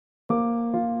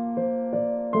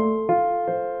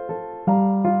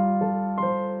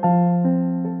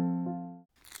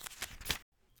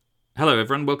Hello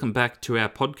everyone, welcome back to our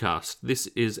podcast. This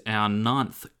is our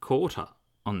 9th quarter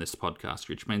on this podcast,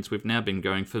 which means we've now been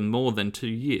going for more than 2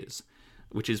 years,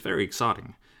 which is very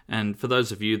exciting. And for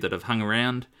those of you that have hung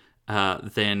around,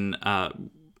 then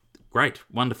great,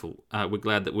 wonderful. We're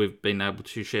glad that we've been able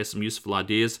to share some useful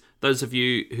ideas. Those of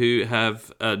you who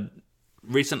have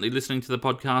recently listening to the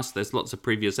podcast, there's lots of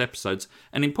previous episodes.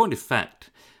 And in point of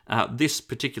fact, this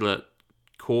particular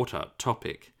quarter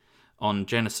topic on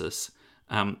Genesis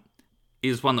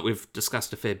is one that we've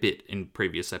discussed a fair bit in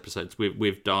previous episodes.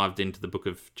 We've dived into the book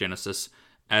of Genesis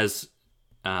as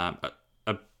to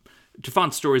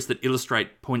find stories that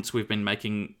illustrate points we've been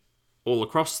making all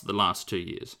across the last 2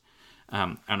 years.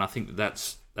 And I think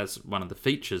that's one of the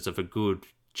features of a good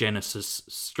Genesis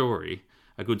story,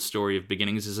 a good story of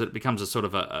beginnings, is that it becomes a sort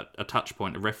of a touch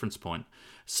point, a reference point.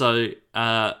 So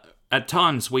at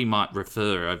times we might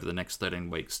refer over the next 13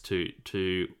 weeks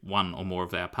to one or more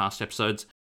of our past episodes.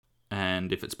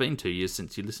 And if it's been 2 years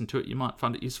since you listened to it, you might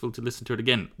find it useful to listen to it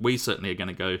again. We certainly are going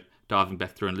to go diving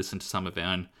back through and listen to some of our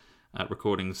own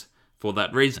recordings for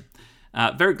that reason.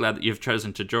 Very glad that you've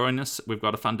chosen to join us. We've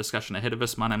got a fun discussion ahead of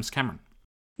us. My name's Cameron.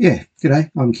 Yeah,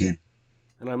 g'day, I'm Ken.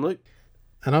 And I'm Luke.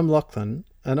 And I'm Lachlan.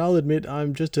 And I'll admit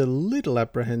I'm just a little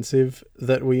apprehensive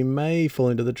that we may fall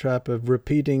into the trap of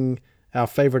repeating our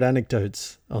favourite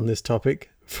anecdotes on this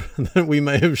topic that we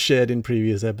may have shared in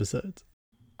previous episodes.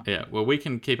 Yeah, well, we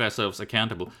can keep ourselves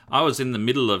accountable. I was in the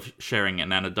middle of sharing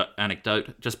an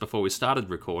anecdote just before we started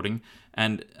recording,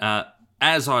 and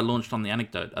as I launched on the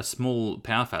anecdote, a small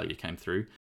power failure came through,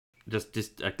 just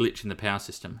a glitch in the power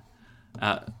system,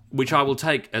 which I will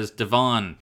take as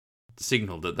divine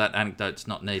signal that anecdote's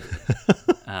not needed.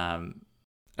 And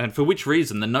for which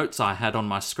reason, the notes I had on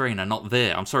my screen are not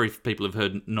there. I'm sorry if people have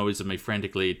heard noise of me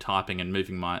frantically typing and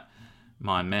moving my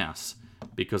mouse,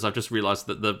 because I've just realised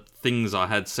that the things I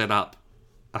had set up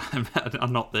are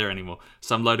not there anymore.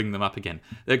 So I'm loading them up again.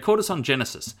 They caught us on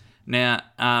Genesis. Now,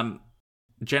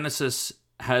 Genesis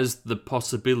has the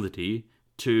possibility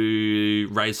to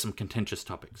raise some contentious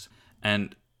topics.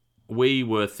 And we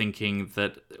were thinking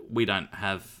that we don't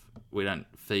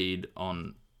feed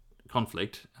on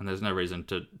conflict, and there's no reason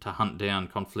to hunt down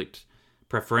conflict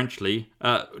preferentially,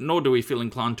 nor do we feel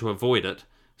inclined to avoid it.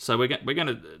 So we're going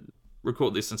to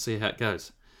record this and see how it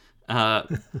goes. I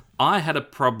had a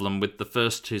problem with the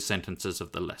first two sentences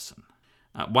of the lesson.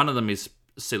 One of them is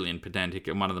silly and pedantic,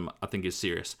 and one of them I think is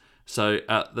serious. So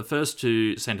the first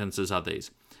two sentences are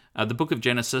these. The book of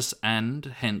Genesis, and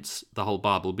hence the whole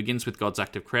Bible, begins with God's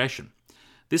act of creation.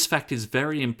 This fact is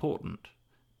very important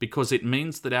because it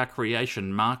means that our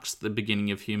creation marks the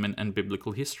beginning of human and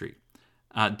biblical history.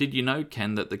 Did you know,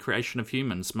 Ken, that the creation of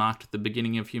humans marked the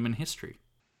beginning of human history?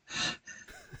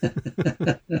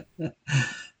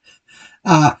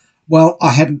 Well, I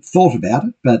hadn't thought about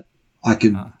it, but I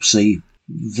can see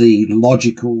the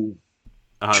logical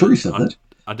truth of it.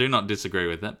 I do not disagree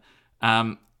with it.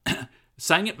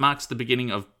 Saying it marks the beginning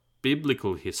of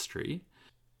biblical history,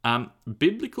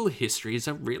 biblical history is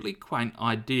a really quaint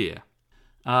idea.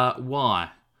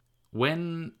 Why?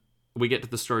 When we get to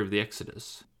the story of the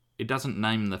Exodus, it doesn't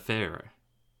name the Pharaoh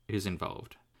who's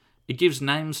involved. It gives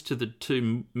names to the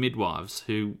two midwives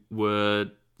who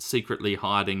were secretly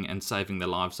hiding and saving the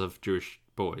lives of Jewish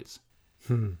boys.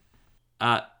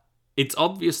 It's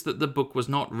obvious that the book was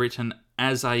not written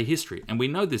as a history, and we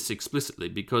know this explicitly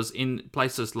because in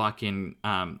places like in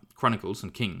Chronicles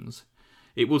and Kings,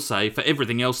 it will say, for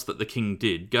everything else that the king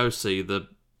did, go see the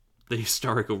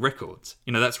historical records.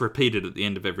 That's repeated at the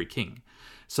end of every king.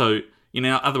 So, in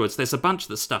other words, there's a bunch of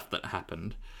the stuff that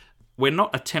happened. We're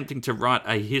not attempting to write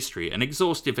a history, an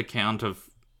exhaustive account of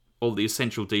all the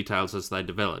essential details as they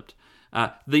developed.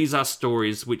 These are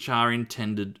stories which are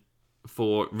intended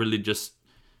for religious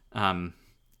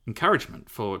encouragement,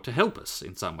 to help us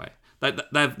in some way.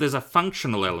 There's a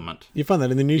functional element. You find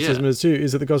that in the New Testament too.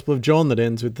 Is it the Gospel of John that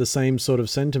ends with the same sort of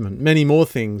sentiment? Many more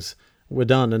things were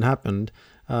done and happened,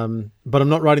 but I'm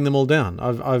not writing them all down.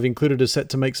 I've included a set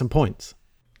to make some points.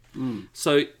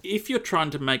 So if you're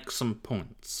trying to make some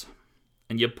points,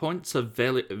 and your points are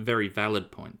very, very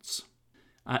valid points,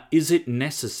 is it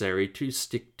necessary to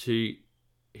stick to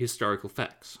historical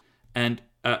facts? And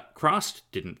Christ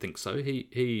didn't think so.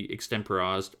 He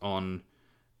extemporized on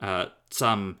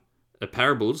some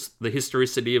parables, the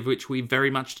historicity of which we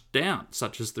very much doubt,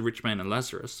 such as the rich man and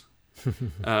Lazarus.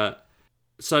 But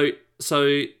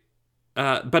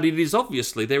it is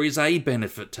obviously, there is a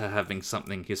benefit to having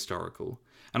something historical.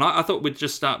 And I thought we'd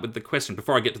just start with the question,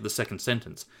 before I get to the second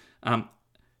sentence.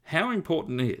 How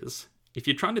important is, if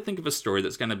you're trying to think of a story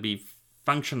that's going to be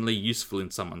functionally useful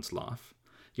in someone's life,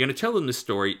 you're going to tell them this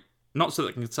story not so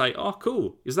that they can say, "Oh,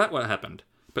 cool, is that what happened?"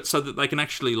 but so that they can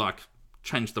actually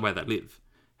change the way they live.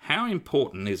 How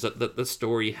important is it that the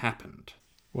story happened?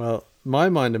 Well, my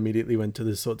mind immediately went to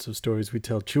the sorts of stories we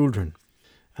tell children.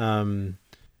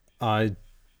 I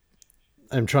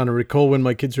am trying to recall when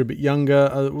my kids were a bit younger.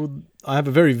 I have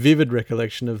a very vivid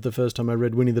recollection of the first time I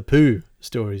read Winnie the Pooh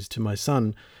stories to my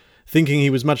son, thinking he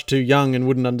was much too young and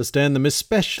wouldn't understand them,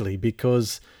 especially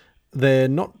because they're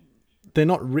not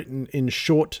written in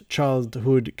short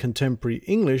childhood contemporary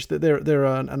English. They're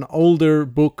an older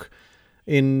book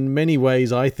in many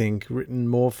ways, I think, written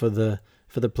more for the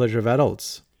pleasure of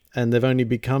adults. And they've only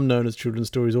become known as children's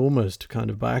stories almost kind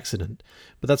of by accident.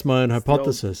 But that's my own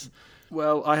hypothesis.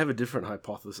 Well, I have a different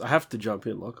hypothesis. I have to jump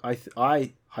in, Locke.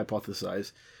 I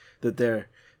hypothesize that they're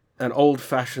an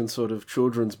old-fashioned sort of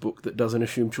children's book that doesn't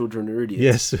assume children are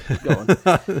idiots. Yes. Go on.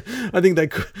 I think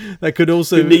that could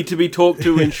also... You need to be talked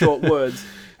to in short words.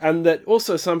 And that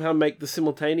also somehow make the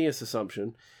simultaneous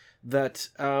assumption that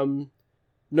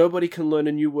nobody can learn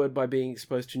a new word by being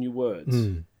exposed to new words.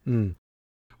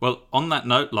 Well, on that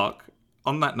note, Locke,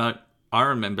 I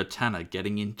remember Tanner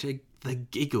getting into the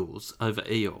giggles over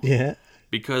Eeyore. Yeah.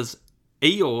 Because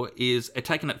Eeyore is,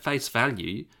 taken at face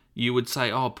value, you would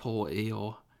say, "Oh, poor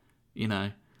Eeyore. You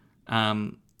know,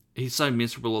 he's so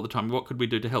miserable all the time. What could we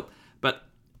do to help?" But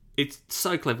it's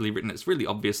so cleverly written. It's really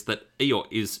obvious that Eeyore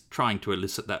is trying to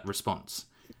elicit that response.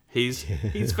 He's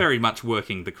very much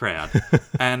working the crowd,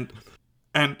 and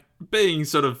being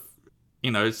sort of,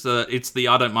 it's the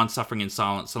 "I don't mind suffering in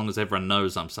silence, as long as everyone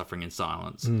knows I'm suffering in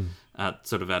silence"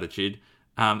 sort of attitude.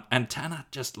 And Tanner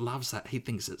just loves that. He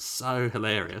thinks it's so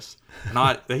hilarious,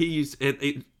 and he used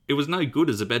it. It was no good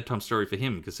as a bedtime story for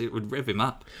him because it would rev him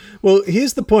up. Well,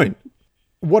 here's the point.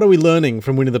 What are we learning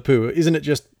from Winnie the Pooh? Isn't it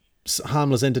just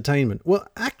harmless entertainment? Well,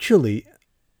 actually,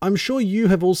 I'm sure you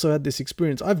have also had this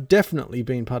experience. I've definitely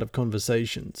been part of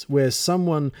conversations where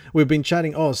we've been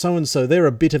chatting, "Oh, so-and-so, they're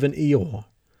a bit of an Eeyore,"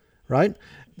 right?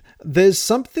 There's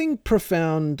something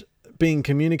profound being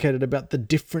communicated about the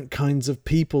different kinds of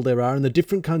people there are and the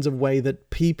different kinds of way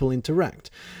that people interact.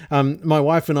 My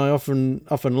wife and I often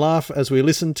laugh as we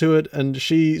listen to it, and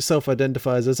she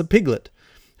self-identifies as a piglet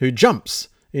who jumps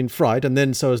in fright and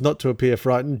then, so as not to appear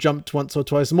frightened, jumped once or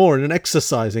twice more in an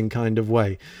exercising kind of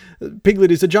way.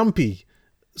 Piglet is a jumpy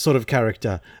sort of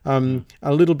character, a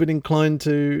little bit inclined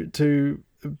to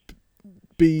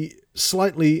be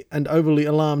slightly and overly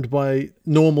alarmed by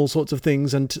normal sorts of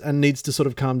things and needs to sort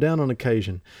of calm down on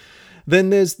occasion. Then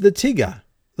there's the Tigger,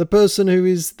 the person who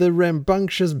is the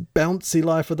rambunctious, bouncy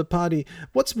life of the party.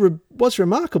 What's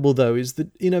remarkable, though, is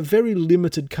that in a very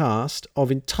limited cast of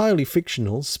entirely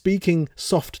fictional, speaking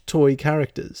soft toy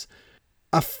characters,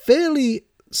 a fairly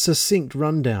succinct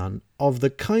rundown of the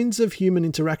kinds of human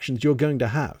interactions you're going to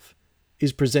have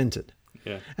is presented.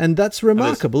 Yeah. And that's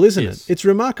remarkable, isn't yes. it? It's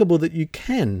remarkable that you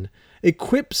can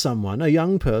equip someone, a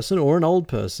young person or an old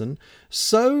person,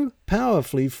 so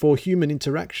powerfully for human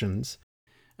interactions.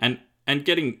 And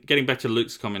getting back to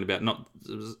Luke's comment about not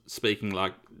speaking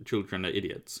like children are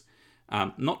idiots,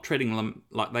 not treating them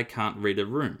like they can't read a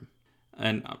room.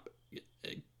 And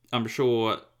I'm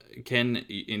sure, Ken,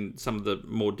 in some of the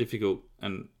more difficult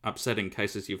and upsetting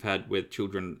cases you've had where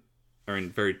children are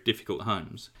in very difficult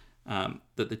homes,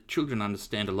 that the children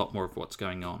understand a lot more of what's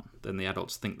going on than the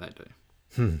adults think they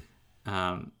do.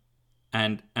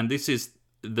 And this is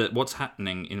what's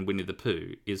happening in Winnie the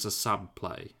Pooh is a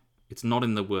subplay. It's not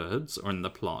in the words or in the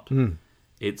plot.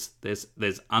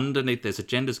 There's underneath, there's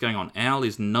agendas going on. Owl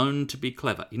is known to be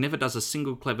clever. He never does a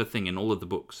single clever thing in all of the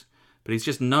books, but he's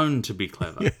just known to be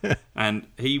clever. Yeah. And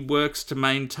he works to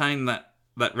maintain that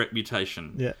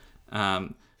reputation. Yeah.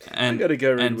 I got to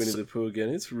go read Winnie the Pooh again.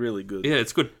 It's really good. Yeah,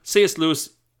 it's good. C.S.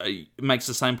 Lewis makes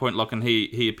the same point, Locke, and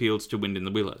he appeals to Wind in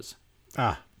the Willows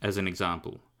as an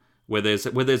example, where there's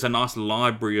a nice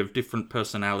library of different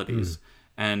personalities,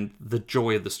 and the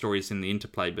joy of the story is in the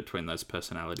interplay between those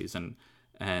personalities. And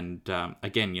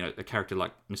again, a character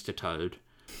like Mr. Toad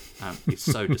is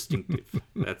so distinctive.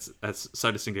 That's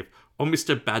so distinctive. Or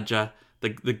Mr. Badger,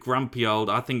 the grumpy old.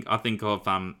 I think of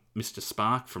Mr.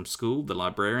 Spark from school, the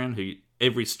librarian, who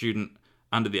every student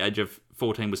under the age of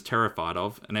 14 was terrified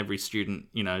of, and every student,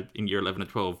 in year 11 or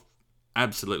 12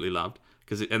 absolutely loved,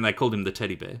 and they called him the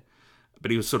teddy bear,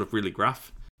 but he was sort of really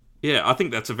gruff. Yeah, I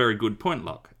think that's a very good point,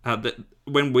 Locke, that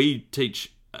when we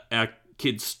teach our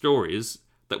kids stories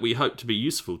that we hope to be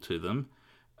useful to them,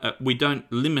 we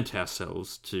don't limit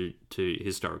ourselves to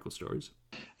historical stories.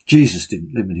 Jesus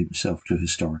didn't limit himself to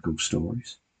historical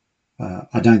stories.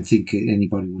 I don't think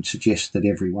anybody would suggest that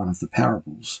every one of the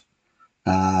parables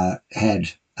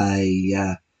had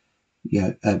a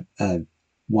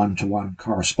one-to-one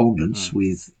correspondence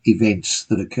with events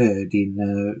that occurred in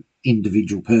an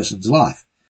individual person's life.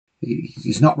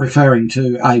 He's not referring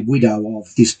to a widow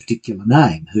of this particular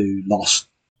name who lost.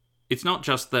 It's not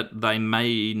just that they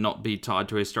may not be tied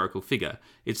to a historical figure,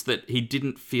 it's that he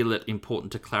didn't feel it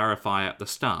important to clarify at the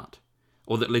start.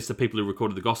 Or that at least the people who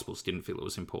recorded the Gospels didn't feel it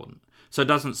was important. So it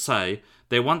doesn't say,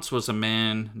 there once was a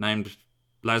man named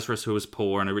Lazarus who was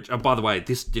poor and a rich... Oh, by the way,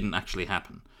 this didn't actually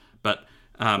happen. But,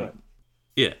 Right.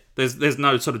 yeah, there's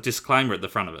no sort of disclaimer at the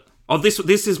front of it. Oh, this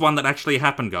is one that actually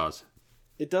happened, guys.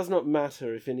 It does not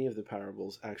matter if any of the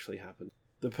parables actually happen.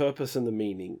 The purpose and the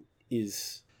meaning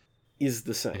is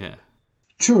the same. Yeah.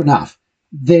 True enough.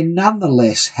 There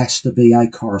nonetheless has to be a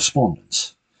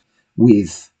correspondence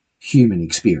with human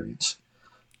experience.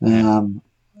 So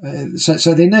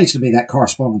there needs to be that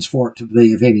correspondence for it to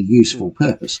be of any useful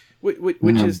purpose. Which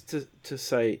is to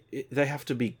say, they have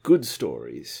to be good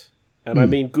stories. And I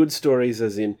mean good stories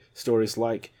as in stories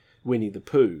like Winnie the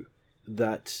Pooh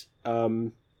that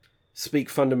speak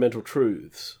fundamental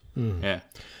truths. Yeah.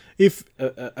 If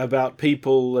about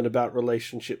people and about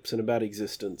relationships and about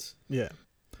existence. yeah,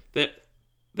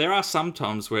 There are some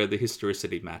times where the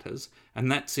historicity matters,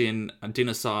 and that's in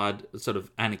dinner-side sort of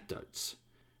anecdotes.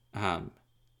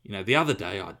 The other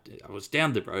day I was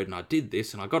down the road and I did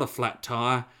this and I got a flat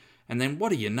tyre, and then what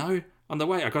do you know? On the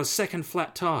way I got a second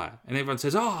flat tyre, and everyone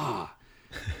says, "Ah!"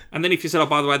 And then if you said, "Oh,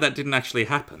 by the way, that didn't actually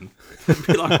happen," they'd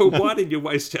be like, "Well, why did you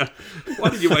waste your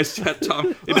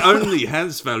time? It only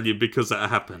has value because it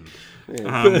happened."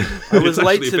 Yeah. I was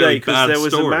late today because there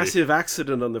was a massive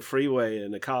accident on the freeway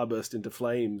and a car burst into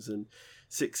flames and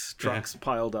 6 trucks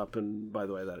piled up. And by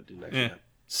the way, that didn't actually happen.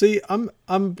 see, I'm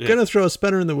going to throw a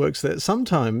spanner in the works there.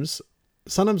 Sometimes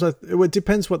it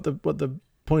depends what the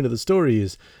point of the story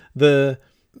is. There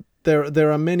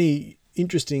are many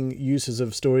interesting uses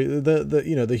of story.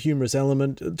 The humorous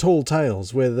element, tall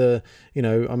tales, where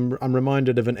I'm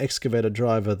reminded of an excavator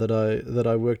driver that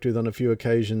I worked with on a few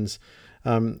occasions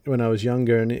when I was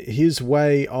younger, and his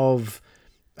way of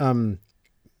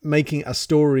making a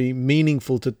story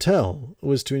meaningful to tell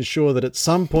was to ensure that at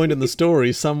some point in the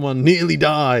story someone nearly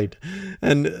died,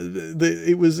 and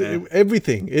it was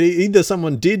everything. Either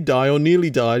someone did die or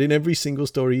nearly died in every single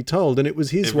story he told, and it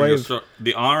was his way of...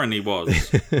 The irony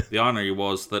was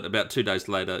that about 2 days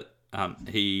later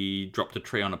he dropped a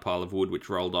tree on a pile of wood which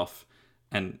rolled off,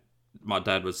 and my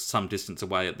dad was some distance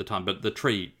away at the time, but the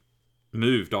tree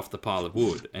moved off the pile of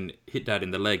wood and hit Dad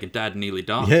in the leg, and Dad nearly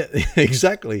died. Yeah,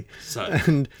 exactly. So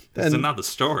it's another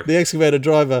story. The excavator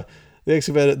driver,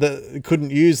 that couldn't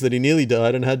use that he nearly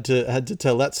died and had to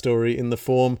tell that story in the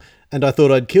form, and I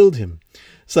thought I'd killed him.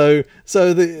 So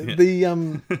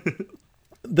the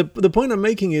point I'm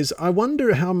making is, I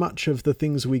wonder how much of the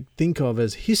things we think of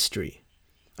as history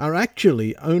are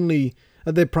actually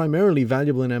they're primarily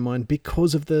valuable in our mind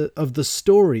because of the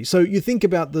story. So you think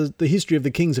about the history of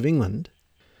the kings of England.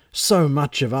 So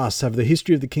much of us have the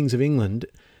history of the kings of England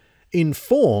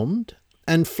informed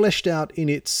and fleshed out in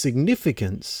its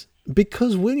significance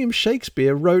because William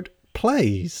Shakespeare wrote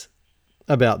plays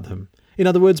about them. In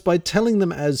other words, by telling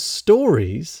them as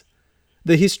stories,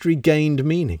 the history gained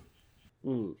meaning.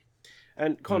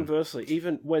 And conversely,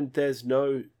 even when there's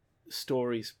no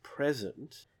stories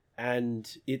present,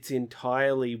 and it's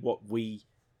entirely what we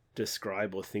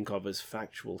describe or think of as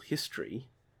factual history,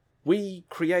 we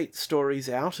create stories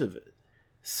out of it.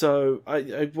 So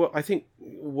I think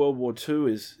World War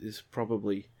II is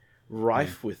probably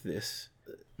rife with this.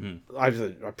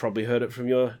 I've probably heard it from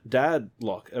your dad,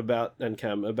 Locke, and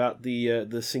Cam, about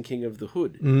the sinking of the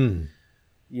Hood.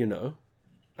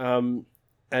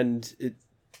 And it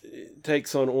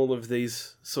takes on all of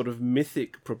these sort of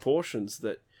mythic proportions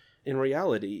that, in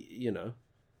reality,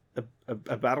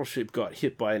 a battleship got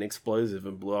hit by an explosive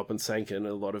and blew up and sank, and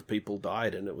a lot of people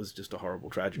died, and it was just a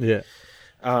horrible tragedy. Yeah.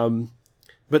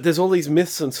 But there's all these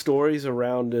myths and stories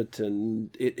around it, and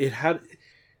it had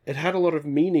a lot of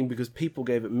meaning because people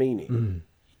gave it meaning.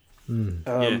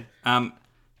 Can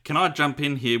I jump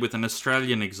in here with an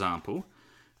Australian example?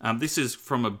 This is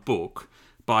from a book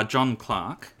by John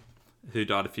Clark, who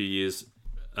died a few years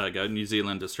ago, New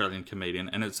Zealand Australian comedian,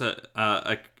 and it's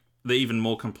the even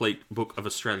more complete book of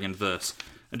Australian verse.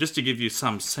 And just to give you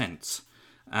some sense,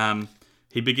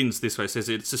 he begins this way, says,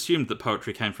 "It's assumed that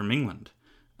poetry came from England.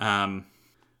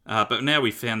 But now we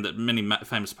found that many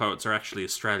famous poets are actually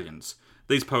Australians.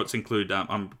 These poets include,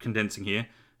 I'm condensing here,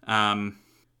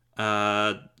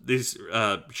 Shagger,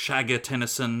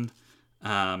 Tennyson,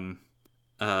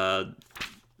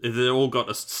 they've all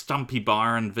got a Stumpy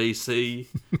Byron VC,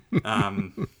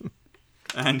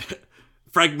 and...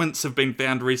 Fragments have been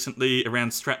found recently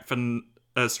around Stratford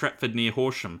Stratford near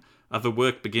Horsham, of a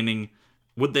work beginning,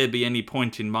 "Would there be any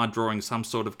point in my drawing some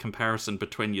sort of comparison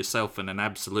between yourself and an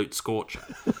absolute scorcher?"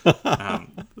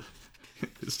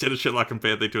 Instead of "Shall I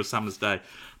compare thee to a summer's day?"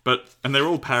 And they're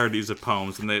all parodies of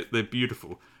poems, and they're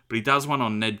beautiful. But he does one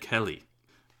on Ned Kelly,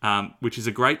 which is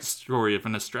a great story of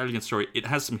an Australian story. It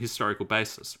has some historical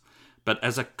basis, but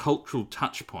as a cultural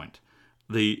touch point,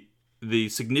 the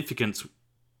significance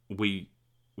we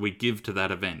give to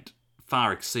that event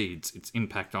far exceeds its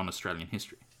impact on Australian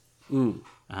history.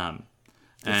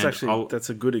 That's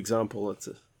a good example.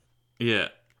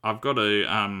 I've got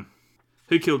a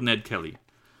who killed Ned Kelly?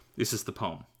 This is the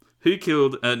poem. Who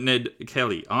killed Ned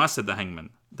Kelly? I said the hangman,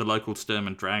 the local sturm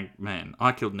and drag man.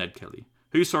 I killed Ned Kelly.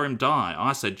 Who saw him die?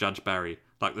 I said Judge Barry.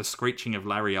 Like the screeching of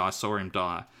Larry, I saw him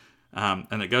die.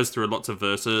 And it goes through lots of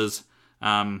verses.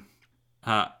 Who'll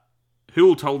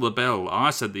toll the bell? I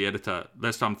said the editor,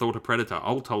 lest I'm thought a predator.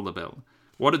 I'll toll the bell.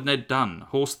 What had Ned done?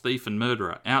 Horse thief and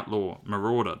murderer, outlaw,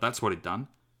 marauder. That's what he'd done.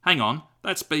 Hang on,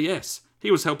 that's BS.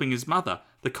 He was helping his mother.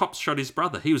 The cops shot his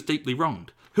brother. He was deeply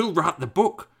wronged. Who'll write the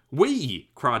book? We,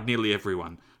 cried nearly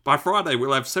everyone. By Friday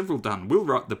we'll have several done. We'll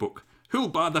write the book. Who'll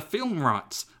buy the film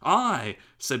rights? I,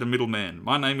 said a middleman.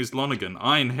 My name is Lonergan.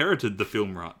 I inherited the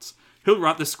film rights. Who'll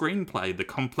write the screenplay? The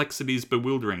complexity's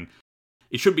bewildering.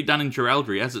 It should be done in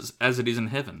Geraldry as it is in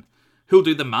heaven. Who'll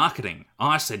do the marketing?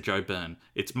 I, said Joe Byrne.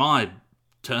 It's my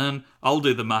turn. I'll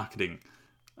do the marketing.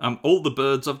 All the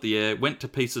birds of the air went to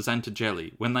pieces and to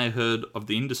jelly when they heard of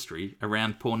the industry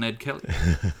around poor Ned Kelly.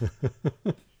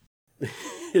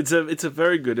 It's a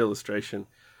very good illustration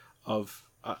of,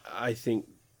 I think,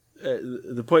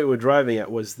 the point we're driving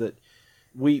at was that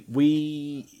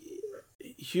we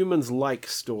humans like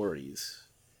stories.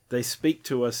 They speak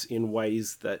to us in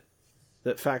ways that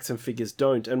facts and figures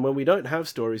don't. And when we don't have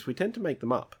stories, we tend to make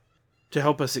them up to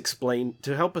help us explain,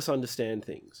 to help us understand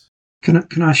things.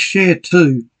 Can I share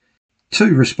two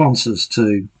responses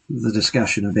to the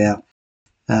discussion about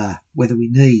whether we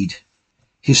need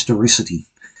historicity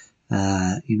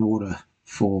in order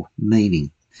for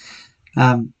meaning?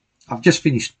 I've just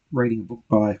finished reading a book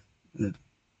by a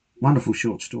wonderful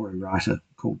short story writer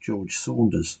called George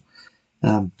Saunders,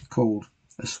 called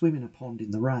A Swim in a Pond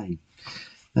in the Rain,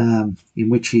 in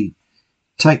which he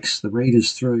takes the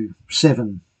readers through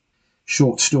 7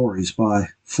 short stories by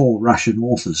 4 Russian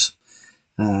authors,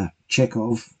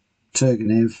 Chekhov,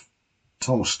 Turgenev,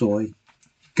 Tolstoy,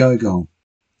 Gogol.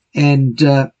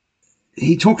 And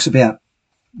he talks about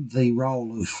the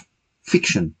role of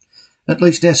fiction, at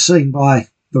least as seen by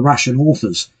the Russian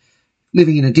authors,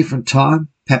 living in a different time,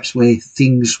 perhaps where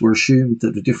things were assumed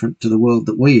that are different to the world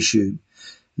that we assume,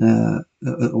 or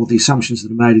the assumptions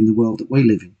that are made in the world that we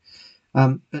live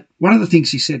in. But one of the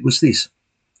things he said was this: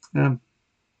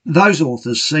 those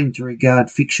authors seem to regard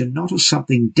fiction not as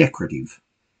something decorative,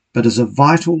 but as a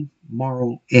vital,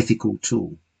 moral, ethical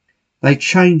tool. They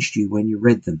changed you when you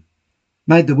read them,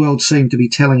 made the world seem to be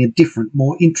telling a different,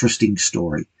 more interesting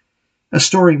story, a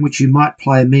story in which you might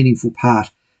play a meaningful part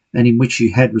and in which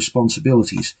you had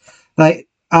responsibilities. They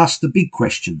asked the big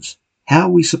questions. How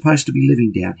are we supposed to be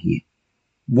living down here?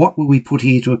 What were we put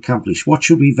here to accomplish? What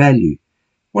should we value?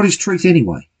 What is truth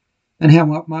anyway? And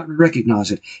how might we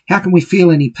recognise it? How can we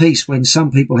feel any peace when some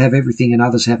people have everything and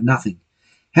others have nothing?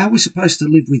 How are we supposed to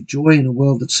live with joy in a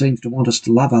world that seems to want us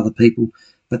to love other people,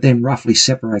 but then roughly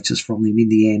separates us from them in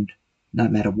the end, no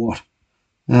matter what?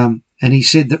 And he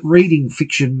said that reading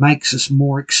fiction makes us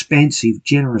more expansive,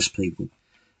 generous people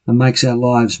and makes our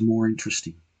lives more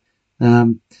interesting.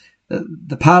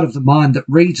 The part of the mind that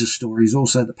reads a story is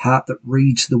also the part that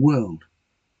reads the world.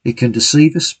 It can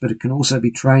deceive us, but it can also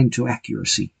be trained to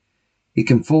accuracy. It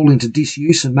can fall into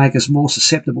disuse and make us more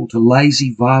susceptible to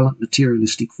lazy, violent,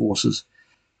 materialistic forces,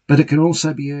 but it can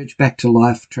also be urged back to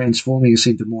life, transforming us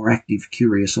into more active,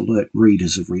 curious, alert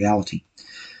readers of reality.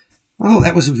 Oh,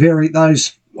 that was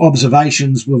those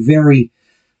observations were very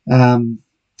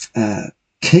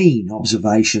keen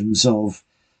observations of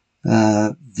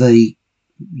the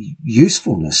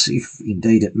usefulness, if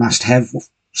indeed it must have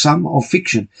some, of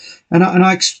fiction. And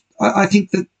I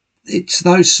think that it's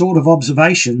those sort of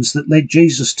observations that led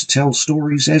Jesus to tell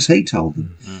stories as he told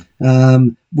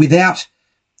them, without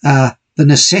the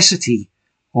necessity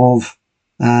of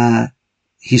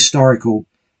historical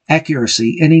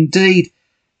accuracy. And indeed,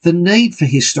 the need for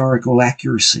historical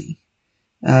accuracy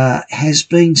has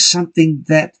been something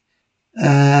that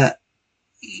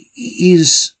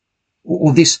is,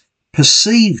 or this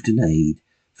perceived need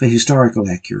for historical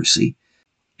accuracy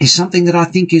is something that I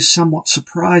think is somewhat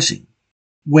surprising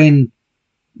when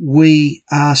we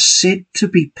are said to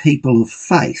be people of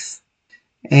faith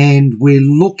and we're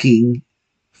looking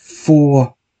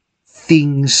for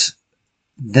things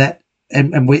that,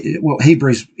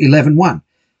 Hebrews 11:1,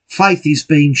 faith is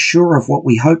being sure of what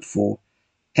we hope for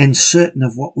and certain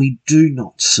of what we do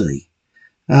not see.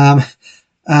 Now,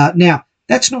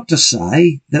 that's not to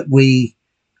say that we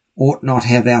ought not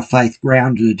have our faith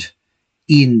grounded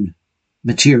in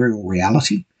material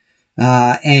reality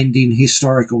and in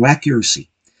historical accuracy.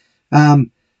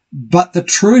 But the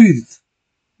truth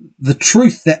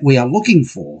that we are looking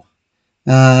for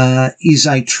is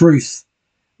a truth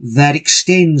that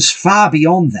extends far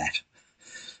beyond that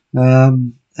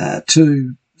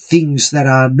to things that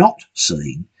are not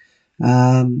seen.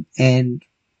 And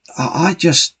I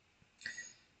just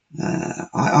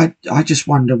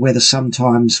wonder whether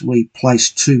sometimes we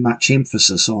place too much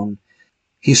emphasis on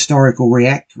historical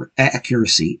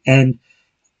accuracy and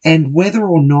whether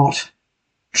or not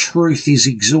truth is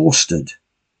exhausted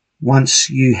once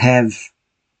you have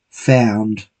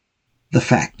found the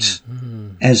facts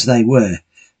as they were.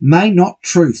 May not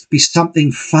truth be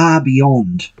something far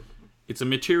beyond? It's a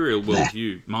material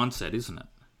worldview mindset, isn't it?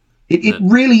 It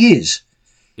really is.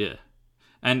 Yeah.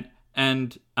 And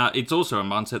it's also a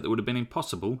mindset that would have been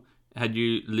impossible had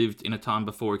you lived in a time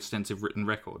before extensive written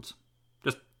records.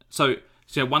 So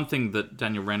one thing that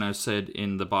Daniel Reno said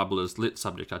in The Bible as Lit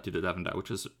subject I did at Avondale, which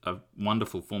was a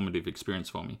wonderful formative experience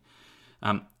for me,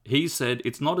 he said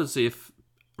it's not as if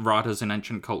writers in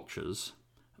ancient cultures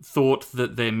thought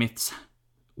that their myths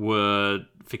were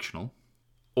fictional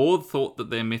or thought that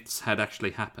their myths had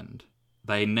actually happened.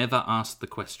 They never asked the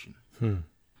question.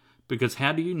 Because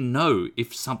how do you know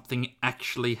if something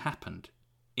actually happened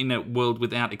in a world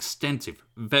without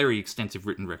very extensive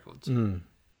written records?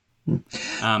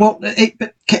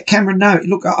 But Cameron, no.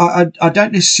 Look, I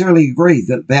don't necessarily agree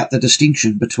about the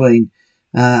distinction between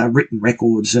written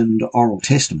records and oral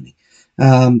testimony.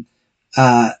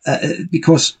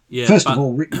 Because, first of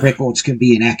all, written records can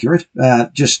be inaccurate.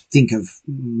 Just think of...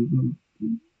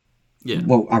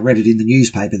 Well, I read it in the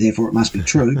newspaper, therefore it must be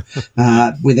true,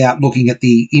 without looking at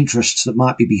the interests that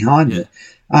might be behind it.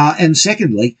 And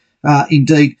secondly,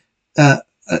 indeed,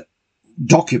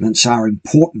 documents are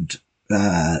important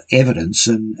evidence,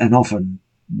 and often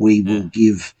we will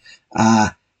give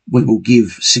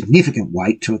significant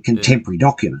weight to a contemporary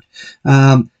document.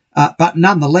 But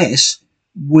nonetheless,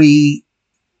 the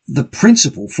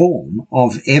principal form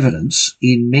of evidence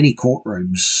in many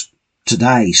courtrooms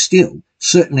today still,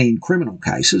 certainly in criminal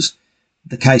cases,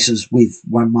 the cases with,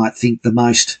 one might think, the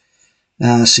most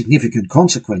significant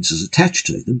consequences attached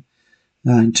to them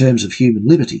in terms of human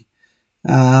liberty,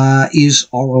 is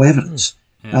oral evidence.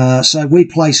 So we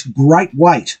place great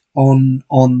weight on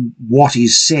what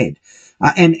is said.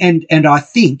 And I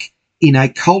think in a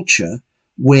culture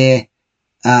where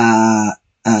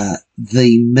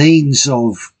the means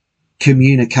of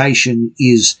communication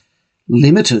is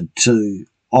limited to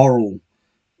oral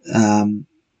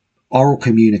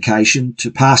communication,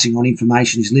 to passing on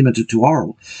information is limited to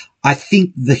oral, I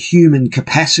think the human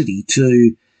capacity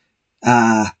to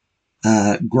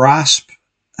grasp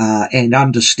and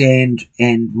understand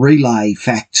and relay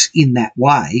facts in that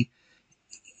way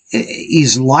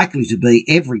is likely to be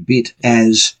every bit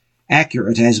as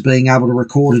accurate as being able to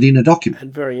record it in a document.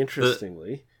 And very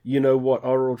interestingly, you know what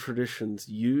oral traditions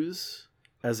use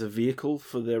as a vehicle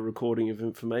for their recording of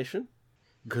information?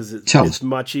 Because it's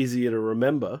much easier to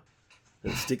remember.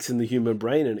 It sticks in the human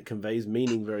brain and it conveys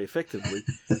meaning very effectively.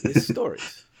 It's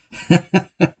stories.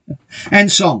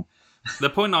 And song.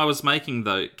 The point I was making,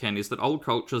 though, Ken, is that old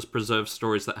cultures preserve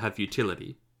stories that have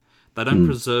utility. They don't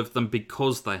preserve them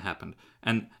because they happened.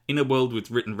 And in a world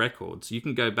with written records, you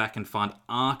can go back and find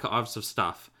archives of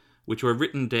stuff which were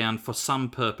written down for some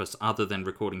purpose other than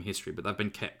recording history, but they've been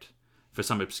kept for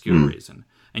some obscure reason.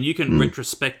 And you can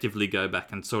retrospectively go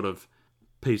back and sort of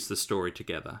piece the story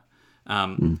together.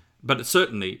 But it's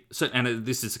certainly, and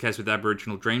this is the case with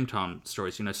Aboriginal Dreamtime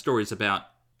stories, stories about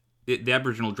the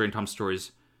Aboriginal Dreamtime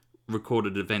stories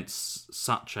recorded events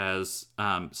such as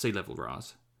sea level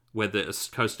rise, where the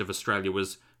coast of Australia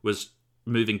was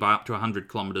moving by up to 100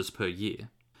 kilometres per year.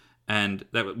 And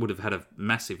that would have had a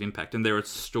massive impact. And there are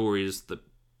stories that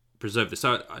preserve this.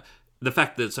 So the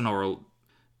fact that it's an oral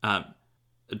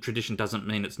tradition doesn't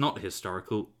mean it's not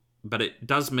historical, but it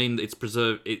does mean that it's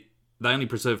preserved. They only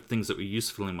preserved things that were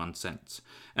useful in one sense.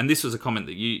 And this was a comment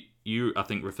that you I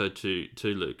think, referred to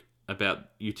Luke, about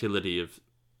utility of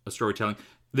storytelling.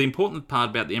 The important part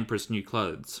about The Emperor's New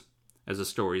Clothes as a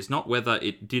story is not whether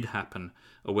it did happen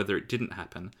or whether it didn't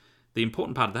happen. The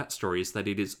important part of that story is that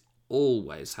it is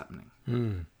always happening.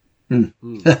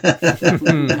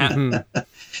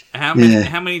 How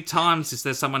many times is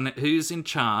there someone who's in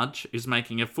charge, is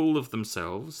making a fool of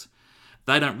themselves,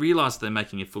 they don't realise they're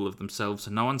making a fool of themselves,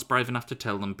 and no one's brave enough to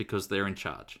tell them because they're in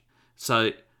charge.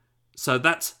 So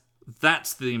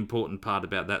that's the important part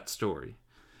about that story.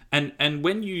 And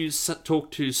when you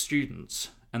talk to students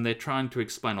and they're trying to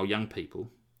explain, or young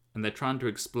people, and they're trying to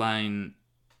explain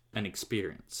an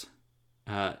experience,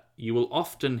 you will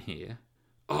often hear,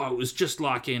 "Oh, it was just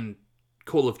like in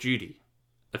Call of Duty,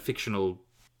 a fictional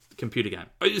computer game.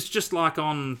 It's just like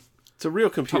on It's a real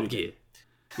computer Top Gear." game.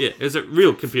 Yeah, it's a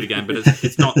real computer game, but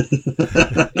it's not.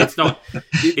 It's not.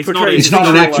 It's not. Portrays It's not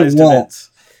an actual fictionalized war. events.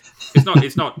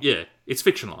 It's not. Yeah, it's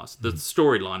fictionalized. The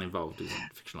storyline involved is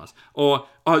fictionalized. Or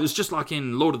it was just like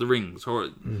in Lord of the Rings, or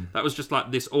that was just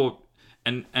like this. Or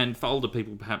and for older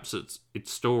people, perhaps it's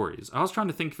stories. I was trying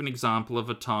to think of an example of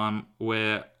a time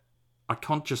where I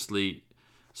consciously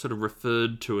sort of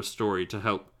referred to a story to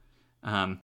help.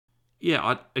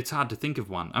 It's hard to think of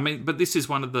one. I mean, but this is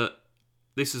one of the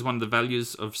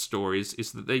values of stories,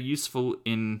 is that they're useful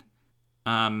in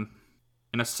a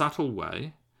subtle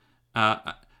way.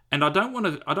 And I don't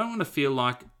want to feel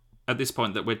like at this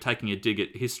point that we're taking a dig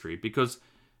at history, because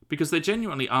there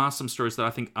genuinely are some stories that I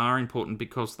think are important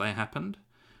because they happened.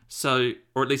 So,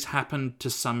 or at least happened to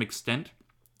some extent.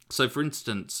 So, for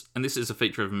instance, and this is a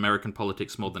feature of American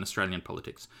politics more than Australian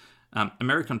politics,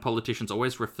 American politicians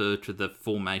always refer to the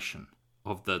formation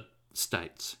of the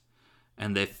states,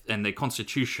 and their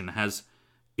constitution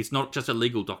it's not just a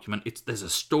legal document. There's a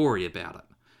story about it.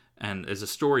 And there's a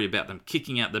story about them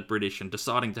kicking out the British and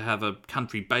deciding to have a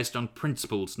country based on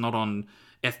principles, not on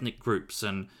ethnic groups.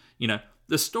 And,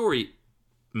 the story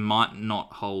might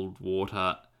not hold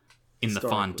water in the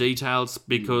fine details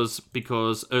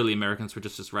because early Americans were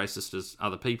just as racist as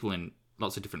other people in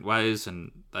lots of different ways,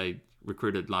 and they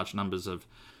recruited large numbers of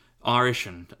Irish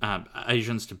and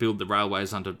Asians to build the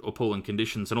railways under appalling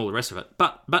conditions and all the rest of it.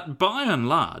 But by and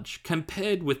large,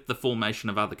 compared with the formation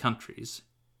of other countries,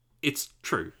 it's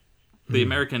true. The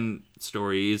American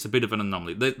story is a bit of an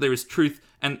anomaly. There is truth,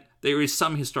 and there is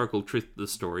some historical truth to the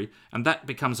story, and that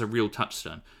becomes a real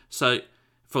touchstone. So,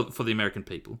 for the American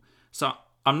people. So,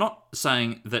 I'm not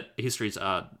saying that histories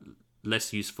are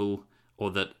less useful,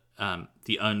 or that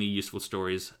the only useful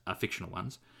stories are fictional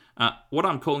ones. What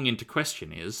I'm calling into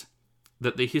question is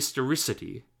that the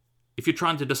historicity, if you're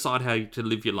trying to decide how to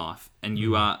live your life, and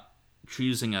you are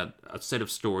choosing a set of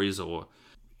stories, or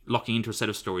locking into a set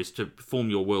of stories to form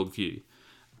your worldview,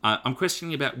 I'm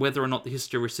questioning about whether or not the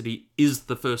historicity is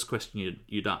the first question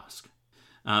you'd ask,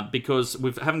 because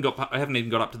I haven't even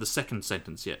got up to the second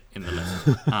sentence yet in the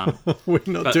lesson. We're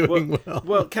not doing well.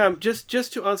 Well, Cam,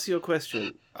 just to answer your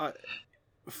question,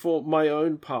 for my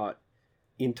own part,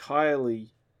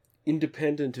 entirely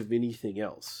independent of anything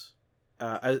else,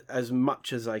 as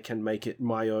much as I can make it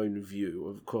my own view.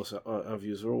 Of course, our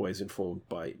views are always informed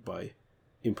by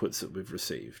inputs that we've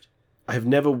received. I have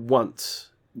never once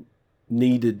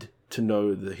needed to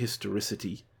know the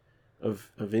historicity of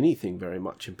anything very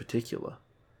much in particular.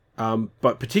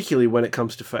 But particularly when it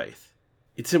comes to faith.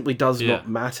 It simply does not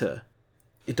matter.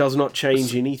 It does not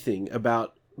change anything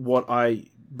about what I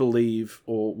believe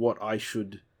or what I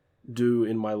should do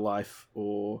in my life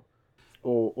or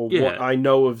what I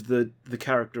know of the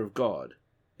character of God.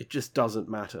 It just doesn't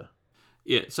matter.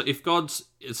 Yeah, so if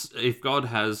God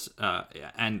has,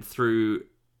 and through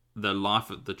the life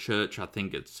of the church,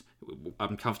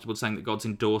 I'm comfortable saying that God's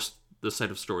endorsed the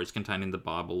set of stories contained in the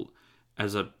Bible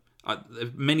as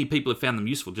many people have found them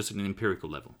useful just at an empirical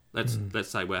level. Let's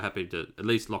say we're happy to at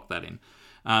least lock that in.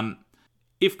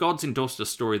 If God's endorsed a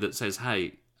story that says,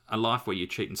 hey, a life where you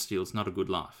cheat and steal is not a good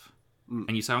life,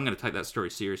 and you say, I'm going to take that story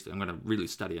seriously, I'm going to really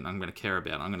study it, and I'm going to care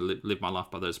about it, I'm going to live my life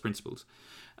by those principles.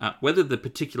 Whether the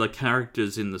particular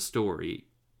characters in the story,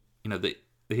 the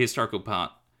historical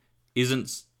part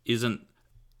isn't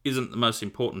the most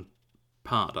important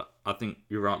part. I think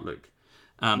you're right, Luke.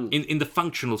 In the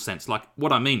functional sense, like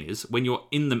what I mean is when you're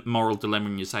in the moral dilemma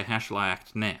and you say, how shall I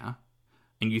act now?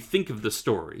 And you think of the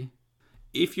story,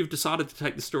 if you've decided to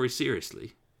take the story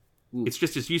seriously, it's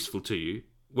just as useful to you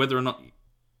whether or not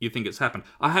you think it's happened.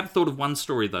 I have thought of one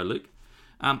story though, Luke.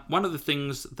 One of the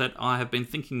things that I have been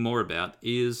thinking more about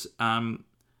is what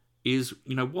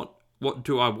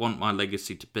do I want my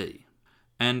legacy to be?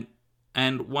 And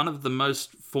one of the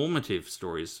most formative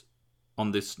stories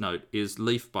on this note is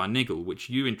Leaf by Niggle, which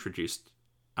you introduced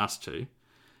us to,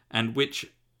 and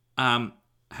which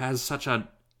has such an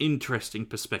interesting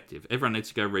perspective. Everyone needs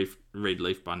to go read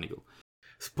Leaf by Niggle.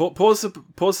 Pause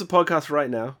the podcast right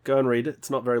now. Go and read it.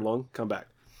 It's not very long. Come back.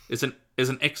 There's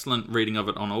an excellent reading of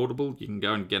it on Audible. You can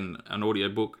go and get an audio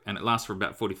book, and it lasts for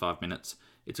about 45 minutes.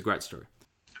 It's a great story.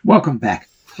 Welcome back.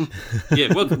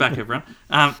 Yeah, welcome back, everyone.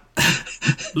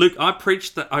 Luke, I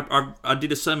preached that. I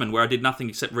did a sermon where I did nothing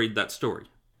except read that story.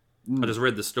 I just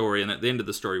read the story, and at the end of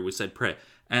the story, we said prayer,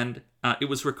 and it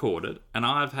was recorded. And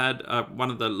I've had one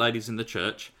of the ladies in the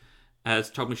church has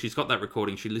told me she's got that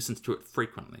recording. She listens to it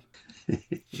frequently.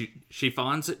 She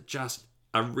finds it just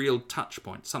a real touch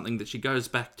point, something that she goes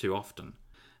back to often.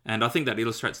 And I think that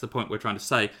illustrates the point we're trying to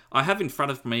say. I have in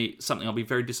front of me something I'll be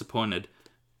very disappointed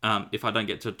if I don't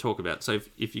get to talk about. So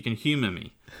if you can humour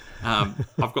me,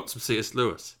 I've got some C.S.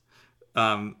 Lewis.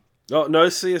 No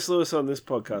C.S. Lewis on this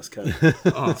podcast,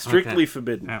 Ken. Strictly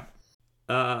forbidden.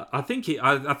 I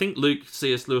think Luke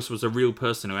C.S. Lewis was a real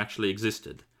person who actually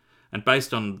existed. And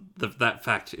based on that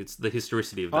fact, it's the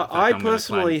historicity of that fact. I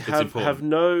personally have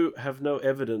no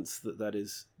evidence that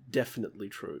is definitely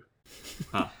true.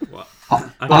 Well,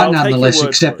 I nonetheless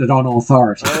accept it on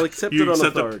authority. I'll accept it on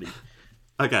authority.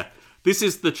 Okay, this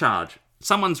is the charge.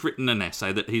 Someone's written an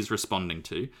essay that he's responding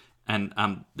to, and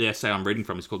the essay I'm reading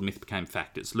from is called Myth Became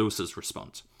Fact. It's Lewis's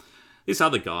response. This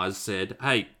other guy said,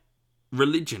 hey,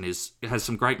 religion has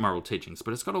some great moral teachings,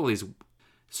 but it's got all these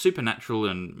supernatural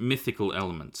and mythical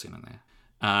elements in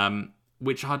there,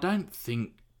 which I don't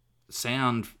think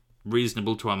sound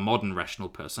reasonable to a modern rational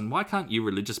person. Why can't you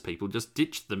religious people just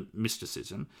ditch the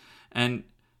mysticism and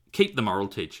keep the moral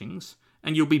teachings,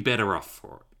 and you'll be better off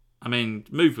for it? I mean,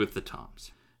 move with the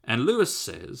times. And Lewis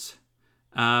says,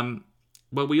 well,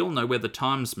 we all know where the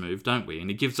times move, don't we?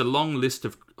 And he gives a long list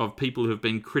of people who have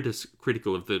been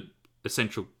critical of the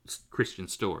essential Christian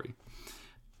story.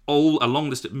 A long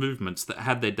list of movements that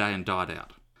had their day and died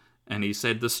out. And he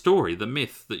said, the story, the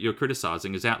myth that you're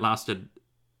criticising has outlasted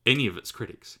any of its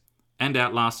critics and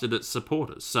outlasted its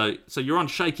supporters. So you're on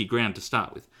shaky ground to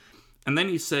start with. And then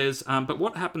he says, but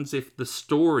what happens if the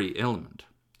story element,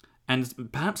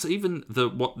 and perhaps even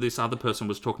what this other person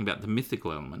was talking about, the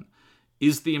mythical element,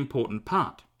 is the important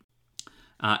part?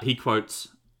 He quotes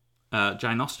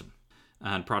Jane Austen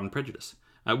and Pride and Prejudice.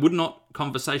 Would not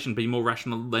conversation be more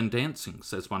rational than dancing,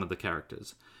 says one of the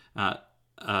characters,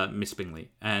 Miss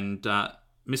Bingley. And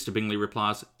Mr. Bingley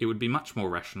replies, it would be much more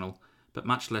rational, but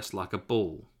much less like a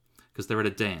ball, because they're at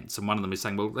a dance. And one of them is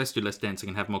saying, well, let's do less dancing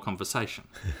and have more conversation.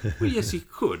 Well, yes, you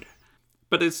could.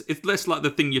 But it's less like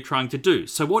the thing you're trying to do.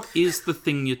 So what is the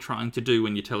thing you're trying to do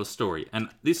when you tell a story? And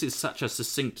this is such a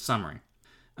succinct summary.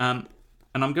 And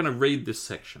I'm going to read this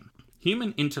section.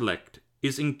 Human intellect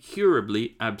is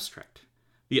incurably abstract.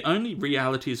 The only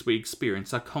realities we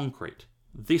experience are concrete.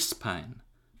 This pain,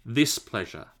 this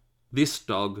pleasure, this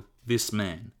dog, this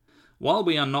man. While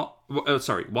we are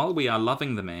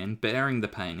loving the man, bearing the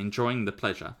pain, enjoying the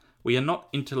pleasure, we are not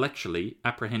intellectually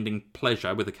apprehending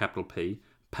pleasure with a capital P,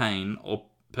 pain, or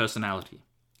personality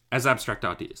as abstract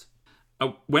ideas.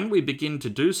 When we begin to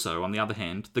do so, on the other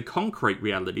hand, the concrete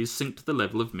realities sink to the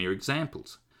level of mere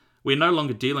examples. We are no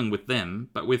longer dealing with them,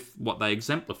 but with what they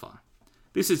exemplify.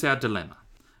 This is our dilemma.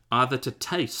 Either to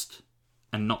taste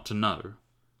and not to know,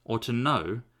 or to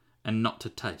know and not to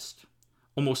taste.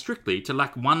 Or more strictly, to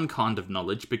lack one kind of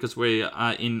knowledge because we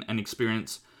are in an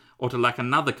experience, or to lack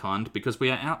another kind because we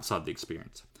are outside the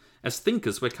experience. As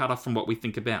thinkers, we're cut off from what we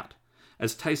think about.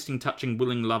 As tasting, touching,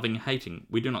 willing, loving, hating,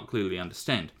 we do not clearly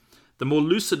understand. The more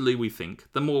lucidly we think,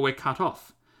 the more we're cut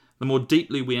off. The more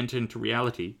deeply we enter into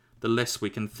reality, the less we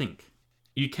can think.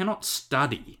 You cannot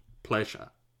study pleasure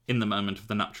in the moment of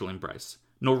the nuptial embrace,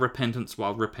 nor repentance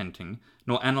while repenting,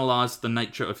 nor analyse the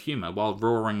nature of humour while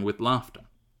roaring with laughter.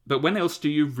 But when else do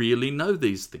you really know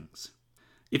these things?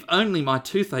 If only my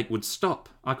toothache would stop,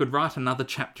 I could write another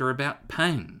chapter about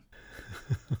pain.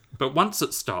 But once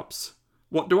it stops,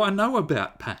 what do I know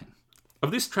about pain?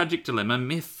 Of this tragic dilemma,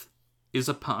 myth is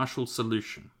a partial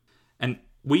solution. And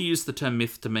we use the term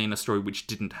myth to mean a story which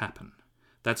didn't happen.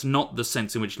 That's not the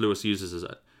sense in which Lewis uses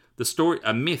it.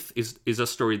 A myth is a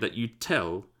story that you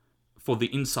tell for the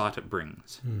insight it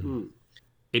brings.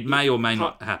 It may or may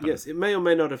not happen. Yes, it may or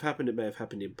may not have happened. It may have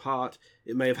happened in part.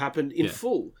 It may have happened in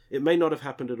full. It may not have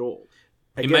happened at all.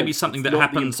 Again, it may be something that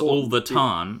happens all the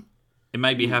time. It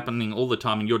may be happening all the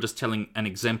time, and you're just telling an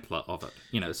exemplar of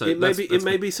it. So it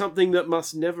may be something that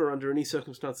must never, under any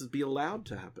circumstances, be allowed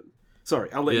to happen. Sorry,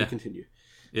 I'll let you continue.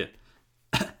 Yeah.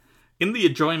 In the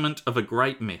enjoyment of a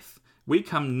great myth, we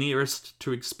come nearest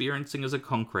to experiencing as a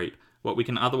concrete what we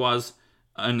can otherwise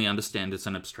only understand as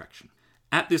an abstraction.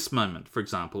 At this moment, for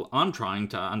example, I'm trying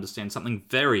to understand something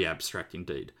very abstract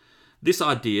indeed. This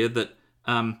idea that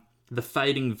the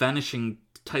fading, vanishing,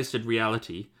 tasted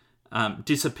reality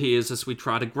disappears as we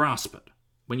try to grasp it.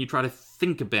 When you try to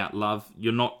think about love,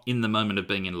 you're not in the moment of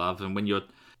being in love, and when you're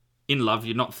in love,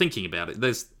 you're not thinking about it.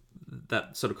 There's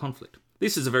that sort of conflict.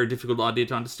 This is a very difficult idea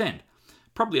to understand.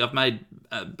 Probably I've made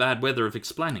bad weather of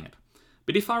explaining it.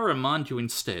 But if I remind you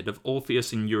instead of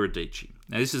Orpheus and Eurydice.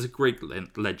 Now, this is a Greek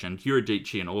legend.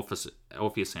 Eurydice and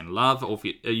Orpheus in love.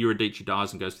 Eurydice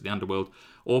dies and goes to the underworld.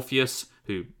 Orpheus,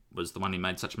 who was the one who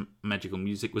made such magical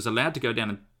music, was allowed to go down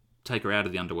and take her out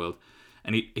of the underworld.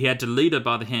 And he had to lead her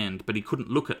by the hand, but he couldn't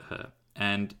look at her.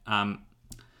 And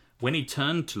when he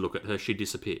turned to look at her, she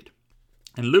disappeared.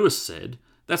 And Lewis said,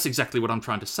 that's exactly what I'm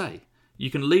trying to say.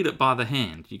 You can lead it by the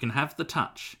hand, you can have the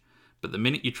touch, but the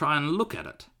minute you try and look at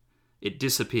it, it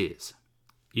disappears.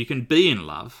 You can be in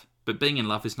love, but being in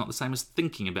love is not the same as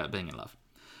thinking about being in love.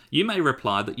 You may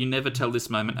reply that you never tell this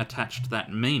moment attached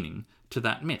that meaning to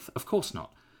that myth. Of course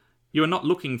not. You are not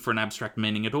looking for an abstract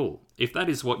meaning at all. If that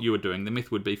is what you are doing, the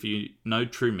myth would be for you no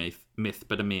true myth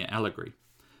but a mere allegory.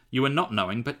 You are not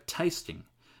knowing, but tasting.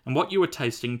 And what you are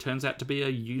tasting turns out to be a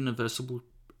universal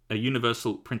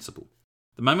principle.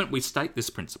 The moment we state this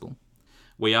principle,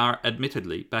 we are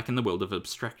admittedly back in the world of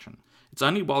abstraction. It's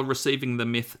only while receiving the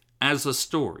myth as a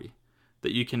story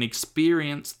that you can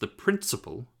experience the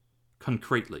principle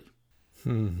concretely.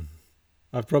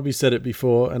 I've probably said it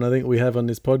before, and I think we have on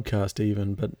this podcast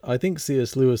even, but I think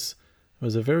C.S. Lewis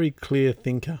was a very clear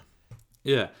thinker.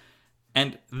 Yeah,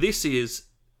 and this is,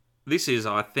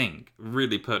 I think,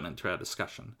 really pertinent to our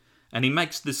discussion. And he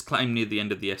makes this claim near the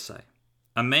end of the essay.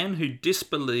 A man who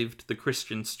disbelieved the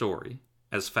Christian story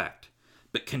as fact,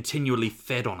 but continually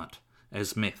fed on it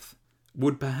as myth,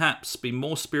 would perhaps be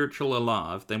more spiritual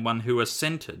alive than one who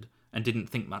assented and didn't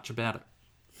think much about it.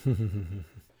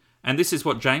 And this is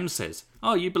what James says.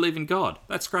 Oh, you believe in God.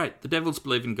 That's great. The devils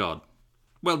believe in God.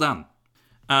 Well done.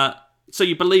 So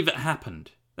you believe it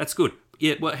happened. That's good.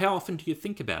 Yeah, well, how often do you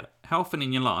think about it? How often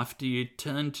in your life do you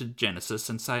turn to Genesis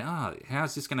and say,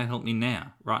 how's this going to help me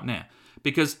now, right now?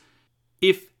 Because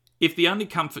if the only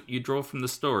comfort you draw from the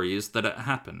story is that it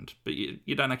happened, but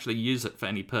you don't actually use it for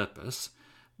any purpose,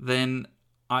 then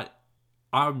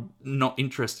I'm not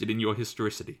interested in your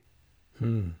historicity.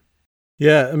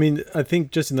 Yeah, I mean, I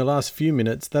think just in the last few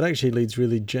minutes, that actually leads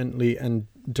really gently and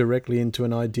directly into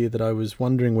an idea that I was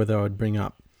wondering whether I would bring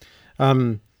up.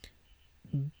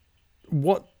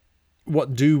 What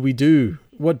do we do?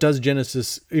 What does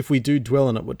Genesis, if we do dwell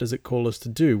on it, what does it call us to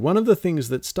do? One of the things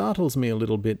that startles me a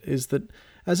little bit is that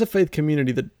as a faith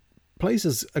community that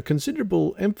places a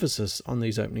considerable emphasis on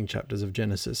these opening chapters of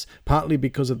Genesis, partly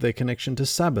because of their connection to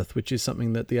Sabbath, which is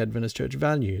something that the Adventist Church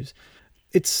values,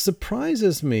 it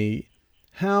surprises me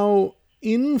how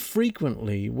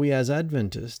infrequently we as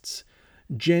Adventists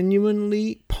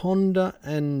genuinely ponder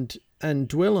and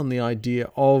dwell on the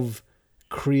idea of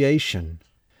creation.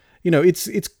 You know,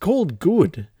 it's called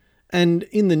good. And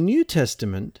in the New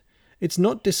Testament, it's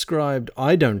not described,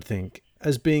 I don't think,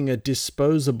 as being a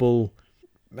disposable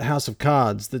house of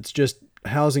cards that's just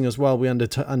housing us while we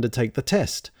undertake the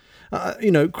test.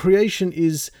 Creation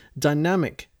is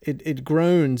dynamic. It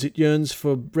groans, it yearns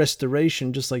for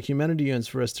restoration, just like humanity yearns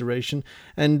for restoration.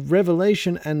 And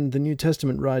Revelation and the New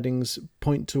Testament writings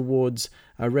point towards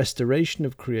a restoration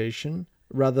of creation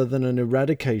rather than an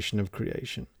eradication of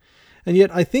creation. And yet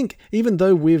I think even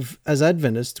though as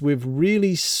Adventists, we've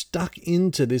really stuck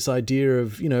into this idea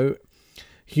of,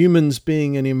 humans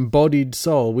being an embodied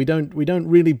soul, we don't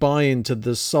really buy into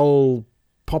the soul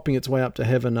popping its way up to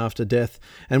heaven after death.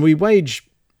 And we wage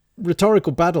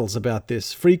rhetorical battles about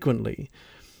this frequently.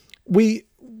 We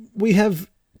have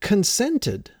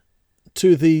consented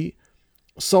to the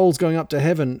souls going up to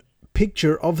heaven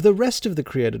picture of the rest of the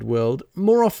created world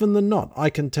more often than not, I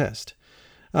contest.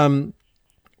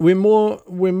 We're more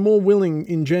willing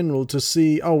in general to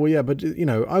see, I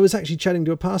was actually chatting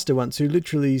to a pastor once who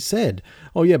literally said,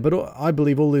 but I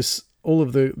believe all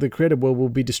of the created world will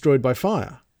be destroyed by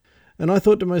fire. And I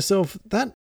thought to myself,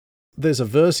 that there's a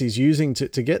verse he's using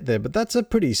to get there, but that's a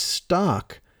pretty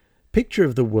stark picture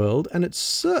of the world, and it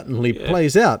certainly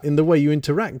plays out in the way you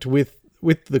interact with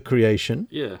the creation.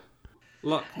 Yeah.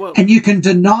 And you can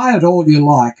deny it all you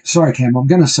like. Sorry, Cam, I'm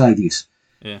going to say this.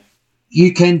 Yeah.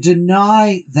 You can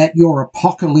deny that your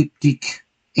apocalyptic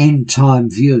end-time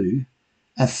view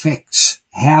affects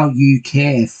how you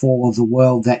care for the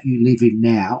world that you live in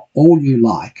now, all you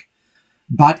like,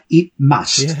 but it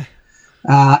must. Yeah.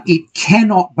 It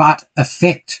cannot but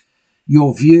affect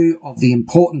your view of the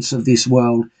importance of this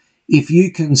world if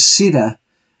you consider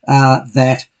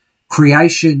that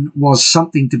creation was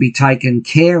something to be taken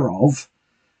care of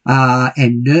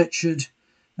and nurtured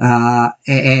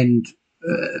and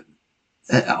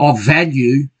of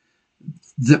value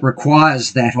that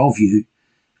requires that of you,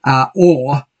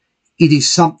 or it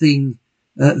is something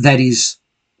that is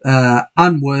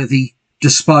unworthy,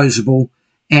 disposable,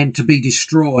 and to be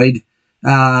destroyed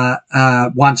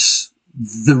once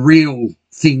the real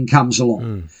thing comes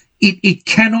along. It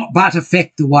cannot but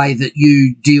affect the way that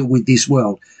you deal with this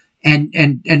world, and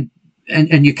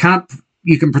you can't.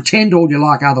 You can pretend all you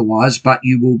like otherwise, but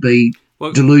you will be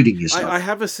deluding yourself. I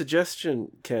have a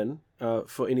suggestion, Ken,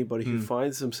 for anybody who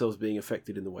finds themselves being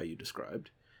affected in the way you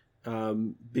described,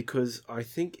 because I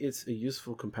think it's a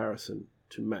useful comparison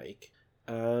to make,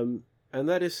 and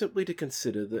that is simply to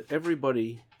consider that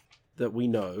everybody that we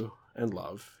know and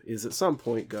love is at some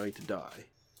point going to die.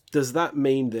 Does that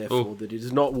mean, therefore, that it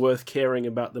is not worth caring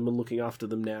about them and looking after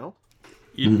them now?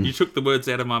 You took the words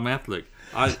out of my mouth, Luke.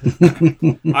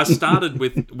 I started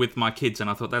with my kids, and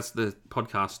I thought that's the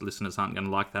podcast listeners aren't going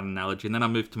to like that analogy. And then I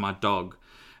moved to my dog,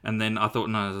 and then I thought,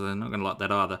 no, they're not going to like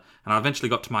that either. And I eventually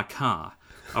got to my car.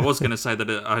 I was going to say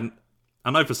that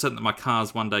I know for certain that my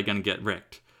car's one day going to get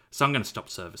wrecked, so I'm going to stop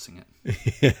servicing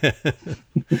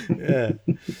Yeah.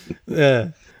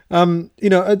 it.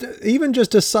 Even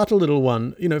just a subtle little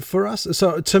one, for us.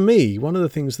 So to me, one of the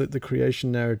things that the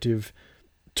creation narrative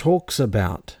talks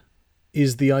about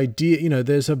is the idea,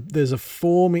 there's a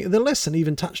forming. The lesson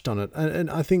even touched on it, and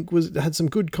I think had some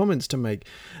good comments to make.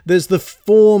 There's the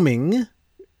forming.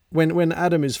 When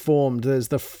Adam is formed, there's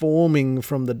the forming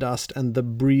from the dust and the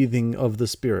breathing of the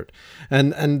Spirit.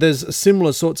 And there's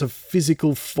similar sorts of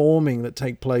physical forming that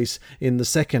take place in the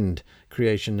second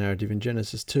creation narrative in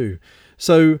Genesis 2.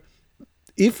 So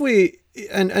if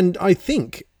and I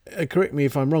think, correct me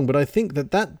if I'm wrong, but I think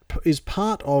that is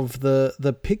part of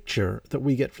the picture that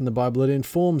we get from the Bible. It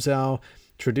informs our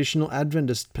traditional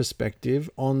Adventist perspective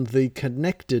on the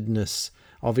connectedness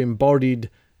of embodied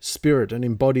spirit and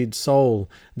embodied soul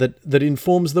that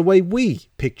informs the way we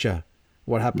picture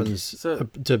what happens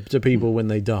to people when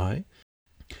they die.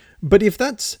 But if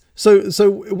that's so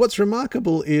what's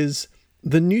remarkable is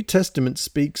the New Testament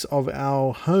speaks of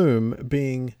our home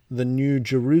being the New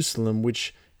Jerusalem,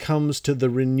 which comes to the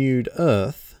renewed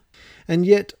earth, and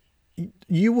yet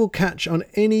you will catch on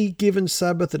any given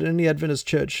Sabbath at any Adventist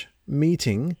church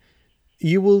meeting,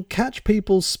 you will catch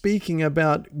people speaking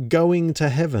about going to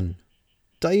heaven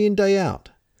day in, day out,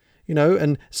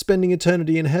 and spending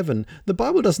eternity in heaven. The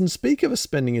Bible doesn't speak of us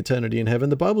spending eternity in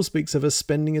heaven. The Bible speaks of us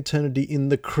spending eternity in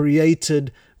the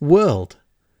created world.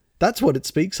 That's what it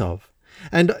speaks of.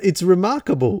 And it's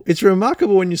remarkable. It's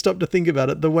remarkable when you stop to think about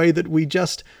it, the way that we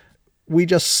just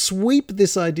sweep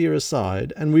this idea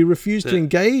aside and we refuse to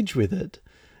engage with it.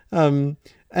 And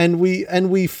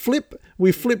we flip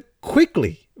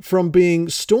quickly from being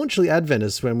staunchly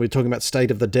Adventists when we're talking about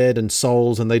state of the dead and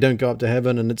souls and they don't go up to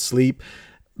heaven and it's sleep.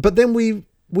 But then we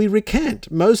recant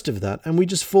most of that and we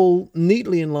just fall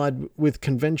neatly in line with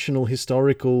conventional,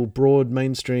 historical, broad,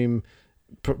 mainstream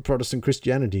Protestant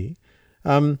Christianity,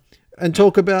 and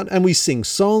talk about, and we sing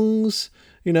songs,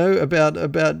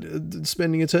 about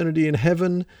spending eternity in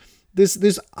heaven.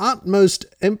 This utmost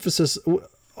emphasis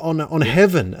on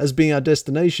heaven as being our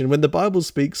destination when the Bible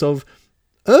speaks of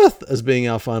earth as being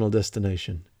our final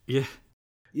destination. Yeah.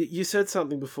 You said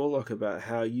something before, Locke, about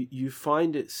how you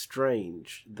find it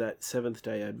strange that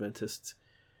Seventh-day Adventists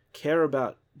care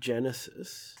about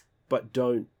Genesis but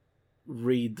don't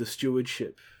read the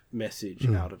stewardship message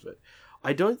out of it.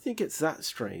 I don't think it's that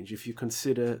strange if you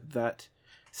consider that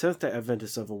Seventh-day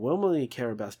Adventists overwhelmingly care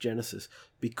about Genesis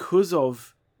because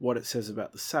of what it says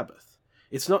about the Sabbath.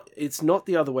 It's not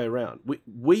the other way around.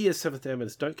 We as Seventh-day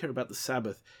Adventists don't care about the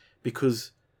Sabbath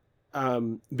because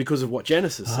of what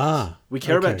Genesis says. We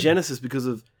care about Genesis because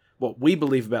of what we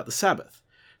believe about the Sabbath.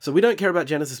 So we don't care about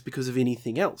Genesis because of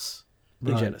anything else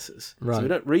in Genesis. Right. So we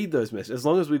don't read those messages as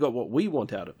long as we got what we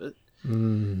want out of it,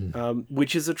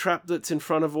 which is a trap that's in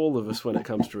front of all of us when it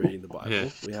comes to reading the Bible. Yeah.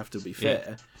 We have to be fair.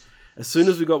 Yeah. As soon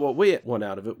as we got what we want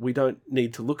out of it, we don't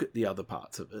need to look at the other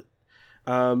parts of it.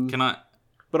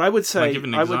 But I would say,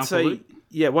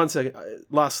 yeah, one second.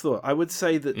 Last thought. I would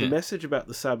say that the message about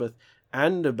the Sabbath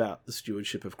and about the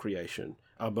stewardship of creation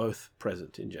are both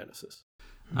present in Genesis.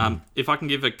 If I can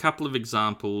give a couple of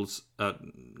examples,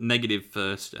 negative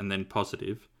first and then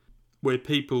positive, where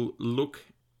people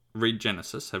read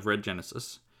Genesis, have read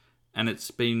Genesis, and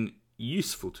it's been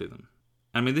useful to them.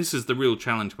 I mean, this is the real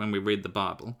challenge when we read the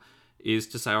Bible, is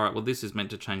to say, all right, well, this is meant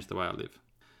to change the way I live.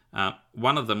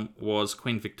 One of them was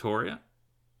Queen Victoria,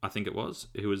 I think it was,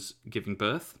 who was giving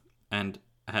birth and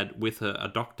had with her a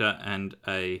doctor and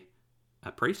a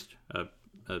priest, a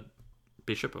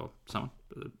bishop or someone,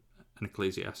 an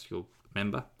ecclesiastical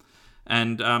member.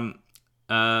 And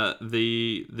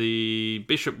the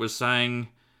bishop was saying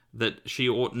that she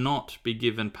ought not be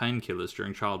given painkillers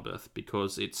during childbirth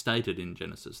because it's stated in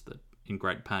Genesis that in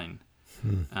great pain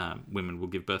women will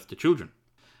give birth to children.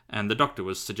 And the doctor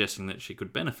was suggesting that she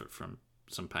could benefit from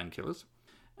some painkillers.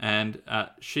 and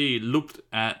she looked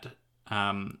at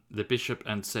the bishop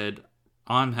and said,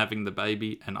 "I'm having the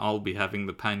baby and I'll be having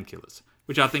the painkillers,"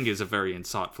 which I think is a very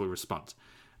insightful response.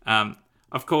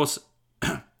 Of course,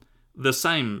 the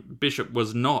same bishop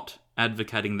was not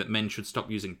advocating that men should stop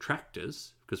using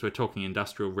tractors, because we're talking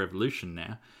industrial revolution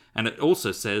now, and it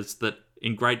also says that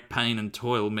in great pain and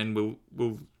toil men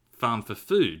will farm for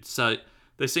food. So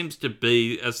there seems to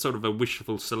be a sort of a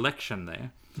wishful selection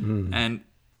there. And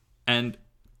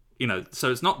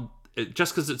so it's not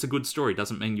just because it's a good story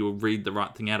doesn't mean you'll read the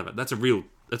right thing out of it. That's a real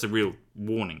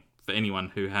warning for anyone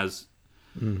who has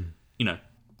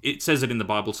it says it in the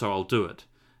Bible, so I'll do it.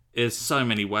 There's so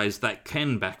many ways that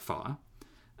can backfire.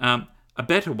 A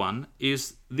better one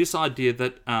is this idea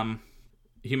that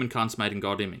humankind's made in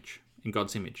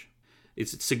God's image.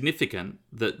 It's significant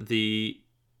that the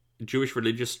Jewish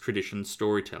religious tradition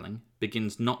storytelling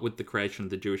begins not with the creation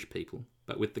of the Jewish people,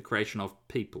 but with the creation of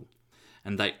people.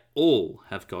 And they all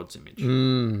have God's image.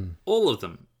 All of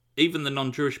them, even the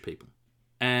non-Jewish people.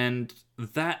 And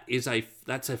that's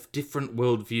a different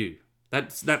worldview.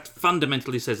 That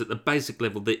fundamentally says at the basic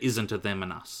level there isn't a them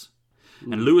and us.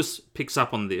 And Lewis picks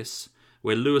up on this,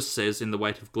 where Lewis says in The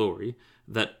Weight of Glory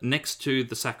that next to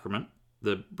the sacrament,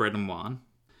 the bread and wine,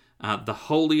 the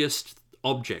holiest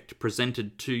object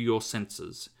presented to your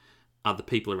senses are the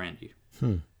people around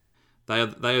you. They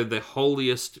are the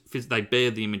holiest. They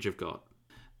bear the image of God.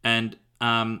 And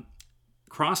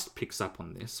Christ picks up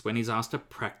on this when he's asked a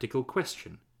practical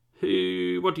question.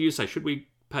 What do you say? Should we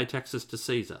pay taxes to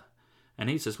Caesar? And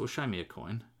he says, well, show me a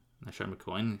coin. And they show him a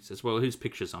coin. He says, well, whose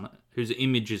picture's on it? Whose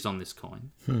image is on this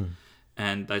coin?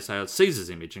 And they say, oh, it's Caesar's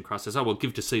image. And Christ says, oh, well,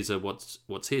 give to Caesar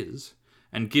what's his,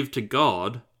 and give to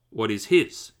God what is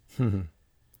his.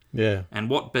 Yeah. And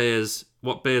what bears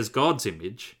God's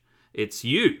image? It's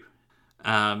you.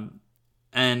 And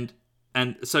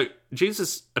so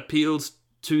Jesus appeals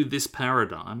to this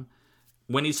paradigm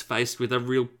when he's faced with a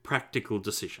real practical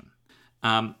decision.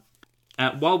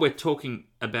 While we're talking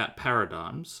about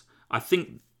paradigms, I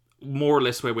think more or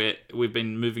less where we've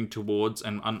been moving towards,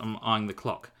 and I'm eyeing the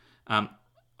clock.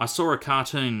 I saw a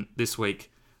cartoon this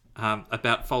week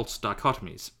about false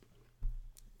dichotomies.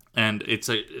 And it's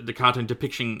the cartoon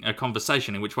depicting a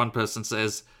conversation in which one person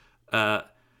says,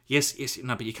 yes,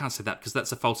 no, but you can't say that because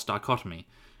that's a false dichotomy.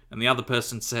 And the other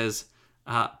person says,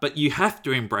 but you have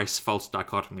to embrace false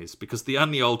dichotomies because the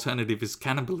only alternative is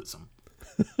cannibalism.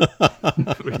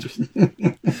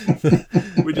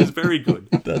 which is very good.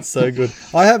 That's so good.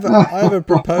 I have a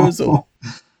proposal.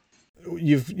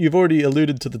 You've already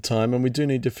alluded to the time, and we do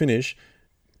need to finish.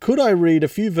 Could I read a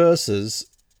few verses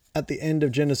at the end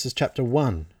of Genesis chapter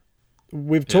 1?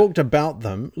 We've talked about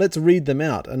them. Let's read them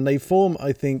out, and they form,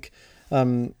 I think,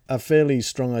 a fairly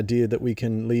strong idea that we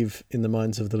can leave in the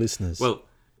minds of the listeners. Well,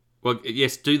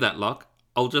 yes, do that, Locke.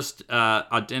 I'll just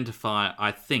identify,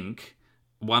 I think,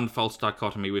 one false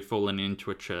dichotomy we've fallen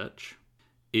into a church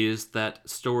is that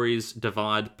stories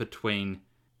divide between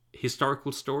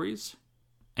historical stories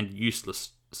and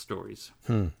useless stories.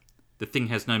 The thing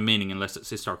has no meaning unless it's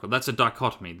historical. That's a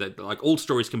dichotomy. That like all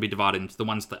stories can be divided into the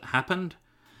ones that happened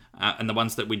and the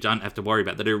ones that we don't have to worry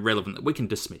about, that are irrelevant, that we can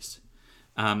dismiss.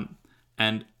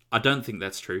 And I don't think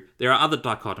that's true. There are other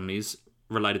dichotomies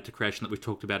related to creation that we've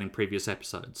talked about in previous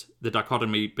episodes. The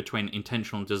dichotomy between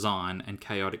intentional design and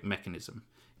chaotic mechanism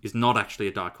is not actually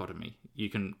a dichotomy. You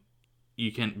can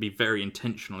be very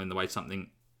intentional in the way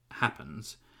something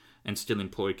happens and still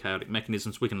employ chaotic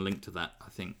mechanisms. We can link to that, I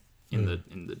think, in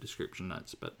the description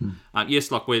notes. But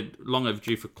yes, like we're long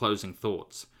overdue for closing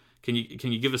thoughts. Can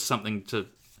you give us something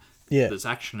that's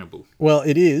actionable? Well,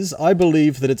 it is. I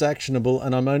believe that it's actionable,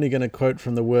 and I'm only going to quote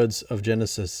from the words of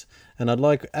Genesis. And I'd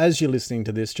like, as you're listening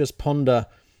to this, just ponder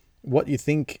what you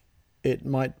think it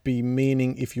might be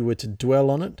meaning if you were to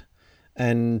dwell on it,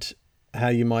 and how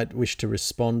you might wish to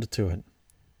respond to it.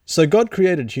 So God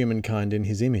created humankind in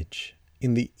his image.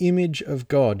 In the image of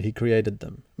God he created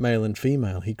them. Male and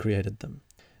female he created them.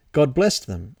 God blessed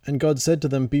them, and God said to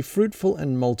them, be fruitful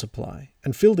and multiply,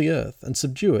 and fill the earth, and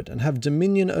subdue it, and have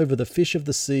dominion over the fish of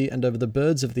the sea, and over the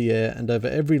birds of the air, and over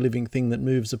every living thing that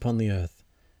moves upon the earth.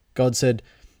 God said,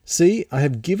 see, I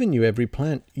have given you every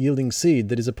plant yielding seed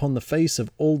that is upon the face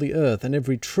of all the earth, and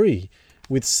every tree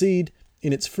with seed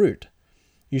in its fruit.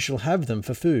 You shall have them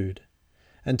for food.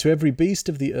 And to every beast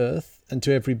of the earth, and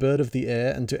to every bird of the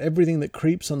air, and to everything that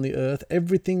creeps on the earth,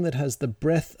 everything that has the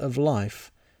breath of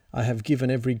life, I have given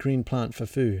every green plant for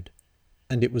food.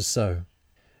 And it was so.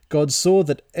 God saw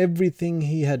that everything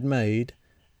he had made,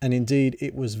 and indeed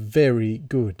it was very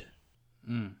good.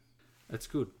 That's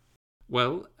good.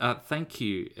 Well, thank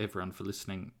you everyone for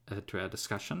listening to our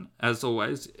discussion. As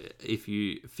always, if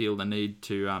you feel the need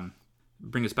to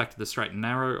bring us back to the straight and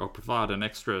narrow, or provide an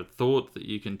extra thought that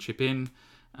you can chip in,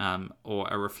 or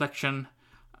a reflection,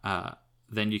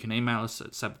 then you can email us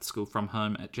at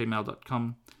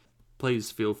sabbathschoolfromhome@gmail.com.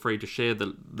 Please feel free to share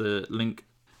the link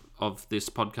of this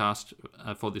podcast,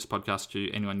 for this podcast,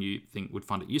 to anyone you think would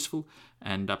find it useful.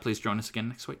 And please join us again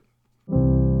next week.